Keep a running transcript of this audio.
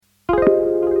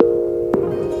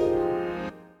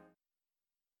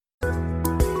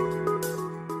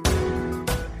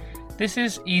This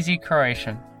is Easy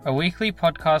Croatian, a weekly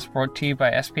podcast brought to you by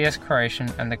SBS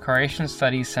Croatian and the Croatian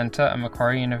Studies Centre at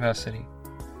Macquarie University.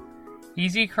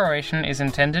 Easy Croatian is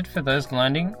intended for those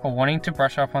learning or wanting to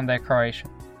brush up on their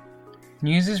Croatian.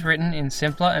 News is written in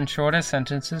simpler and shorter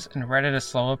sentences and read at a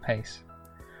slower pace.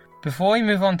 Before we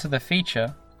move on to the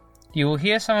feature, you will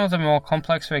hear some of the more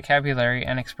complex vocabulary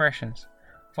and expressions,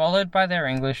 followed by their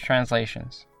English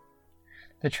translations.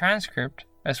 The transcript,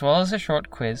 as well as a short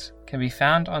quiz, can be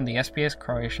found on the SBS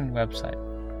Croatian website.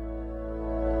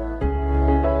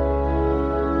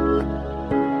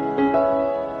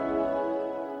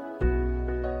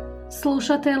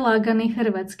 Slušate Lagani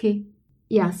hrvatski.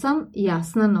 Ja sam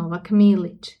Jasna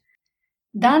Novak-Milić.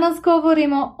 Danas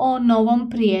govorimo o novom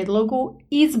prijedlogu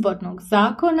izbornog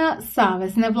zakona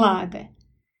Savezne vlade.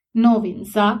 Novim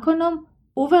zakonom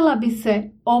uvela bi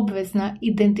se obvezna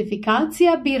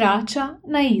identifikacija birača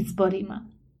na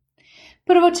izborima.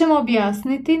 Prvo ćemo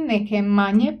objasniti neke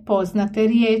manje poznate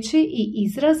riječi i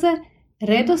izraze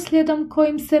redoslijedom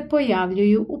kojim se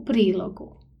pojavljuju u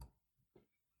prilogu.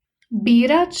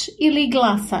 Birač ili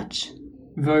glasač.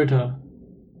 Voter.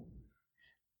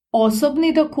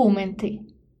 Osobni dokumenti.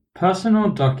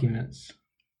 Personal documents.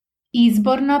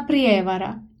 Izborna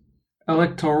prijevara.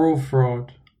 Electoral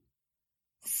fraud.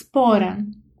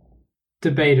 Sporan.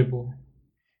 Debatable.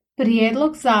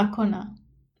 Prijedlog zakona.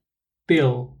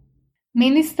 Bill.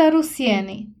 Ministar u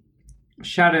sjeni.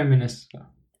 Shadow minister.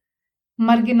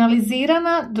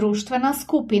 Marginalizirana društvena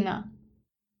skupina.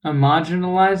 A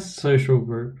marginalized social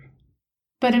group.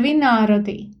 Prvi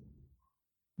narodi.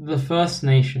 The First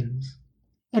Nations.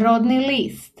 Rodni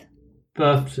list.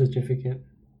 Birth certificate.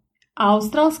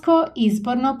 Australsko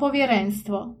izborno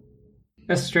povjerenstvo.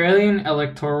 Australian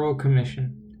Electoral Commission.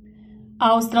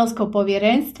 Australsko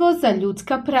povjerenstvo za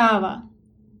ljudska prava.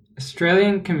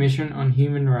 Australian Commission on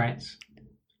Human Rights.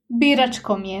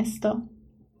 Biračko mjesto.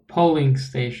 Polling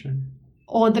station.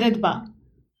 Odredba.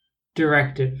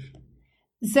 Directive.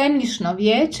 Zemljišno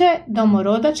vijeće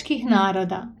domorodačkih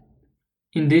naroda.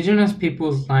 Indigenous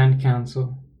Peoples Land Council.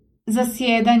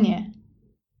 Zasjedanje.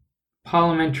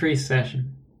 Parliamentary session.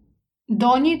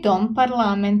 Donji dom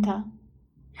parlamenta.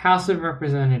 House of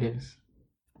Representatives.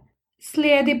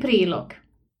 Slijedi prilog.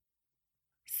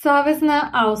 Savezna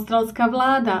australska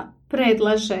vlada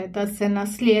predlaže da se na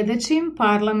sljedećim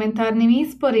parlamentarnim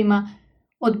izborima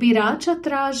od birača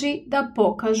traži da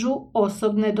pokažu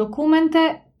osobne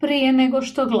dokumente prije nego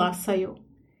što glasaju.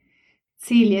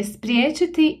 Cilj je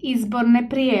spriječiti izborne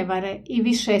prijevare i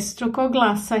višestruko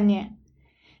glasanje.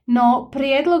 No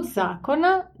prijedlog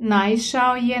zakona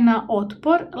naišao je na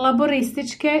otpor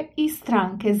laborističke i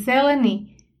stranke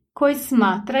Zeleni, koji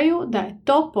smatraju da je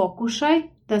to pokušaj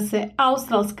da se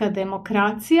australska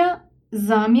demokracija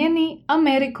zamijeni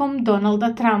Amerikom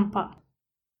Donalda Trumpa.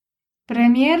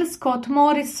 Premijer Scott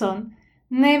Morrison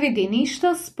ne vidi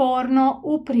ništa sporno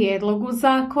u prijedlogu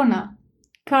zakona.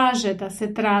 Kaže da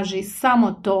se traži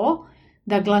samo to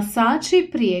da glasači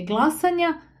prije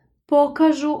glasanja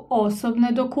pokažu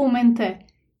osobne dokumente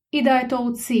i da je to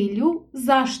u cilju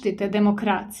zaštite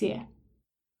demokracije.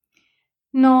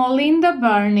 No Linda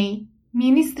Burney,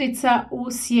 ministrica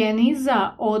u sjeni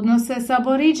za odnose s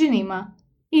aboriđinima,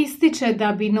 ističe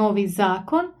da bi novi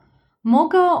zakon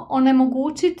mogao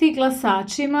onemogućiti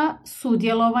glasačima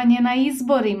sudjelovanje na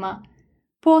izborima,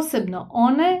 posebno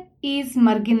one iz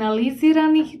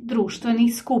marginaliziranih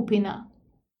društvenih skupina.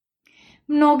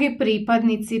 Mnogi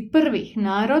pripadnici prvih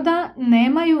naroda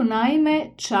nemaju naime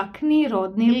čak ni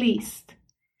rodni list.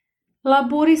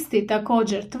 Laburisti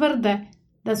također tvrde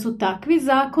da su takvi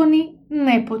zakoni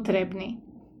nepotrebni.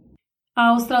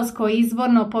 Australsko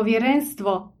izborno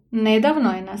povjerenstvo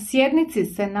nedavno je na sjednici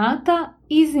Senata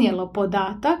iznijelo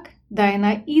podatak da je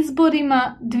na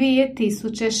izborima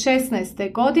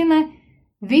 2016. godine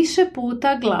više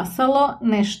puta glasalo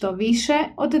nešto više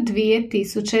od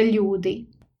 2000 ljudi.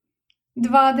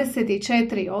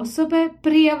 24 osobe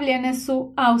prijavljene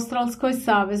su Australskoj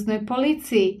saveznoj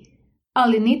policiji,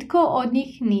 ali nitko od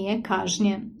njih nije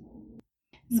kažnjen.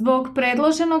 Zbog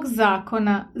predloženog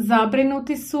zakona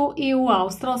zabrinuti su i u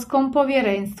Australskom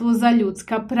povjerenstvu za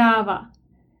ljudska prava.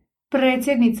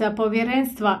 Predsjednica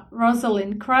povjerenstva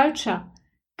Rosalind Croucher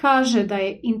kaže da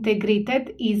je integritet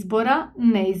izbora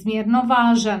neizmjerno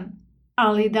važan,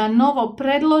 ali da novo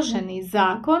predloženi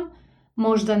zakon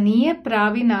možda nije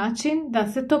pravi način da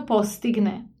se to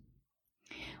postigne.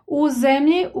 U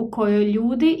zemlji u kojoj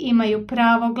ljudi imaju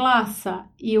pravo glasa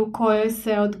i u kojoj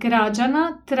se od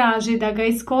građana traži da ga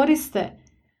iskoriste,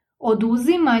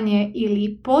 oduzimanje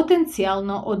ili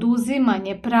potencijalno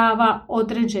oduzimanje prava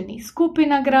određenih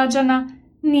skupina građana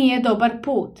nije dobar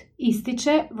put,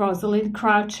 ističe Rosalind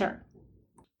Croucher.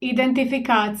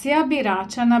 Identifikacija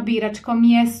birača na biračkom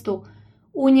mjestu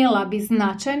unijela bi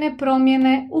značajne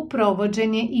promjene u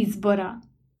provođenje izbora.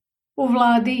 U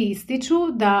vladi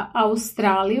ističu da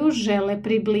Australiju žele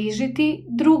približiti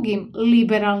drugim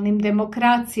liberalnim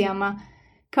demokracijama,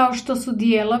 kao što su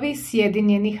dijelovi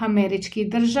Sjedinjenih Američkih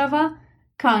Država,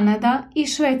 Kanada i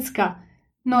Švedska,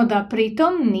 no da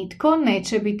pritom nitko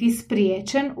neće biti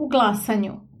spriječen u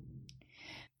glasanju.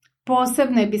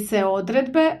 Posebne bi se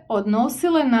odredbe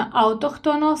odnosile na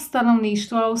autohtono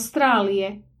stanovništvo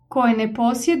Australije, koje ne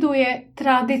posjeduje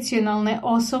tradicionalne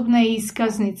osobne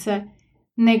iskaznice,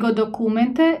 nego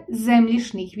dokumente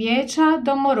zemljišnih vijeća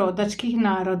domorodačkih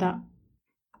naroda.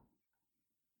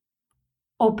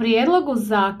 O prijedlogu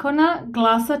zakona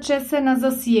glasat će se na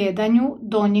zasjedanju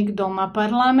Donjeg doma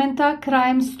parlamenta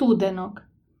krajem studenog.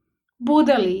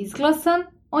 Bude li izglasan,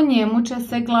 o njemu će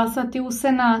se glasati u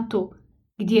Senatu,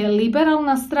 gdje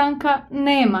liberalna stranka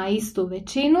nema istu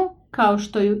većinu kao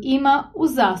što ju ima u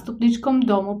zastupničkom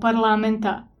domu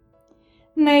parlamenta.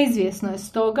 Neizvjesno je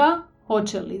stoga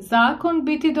hoće li zakon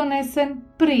biti donesen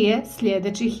prije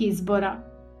sljedećih izbora.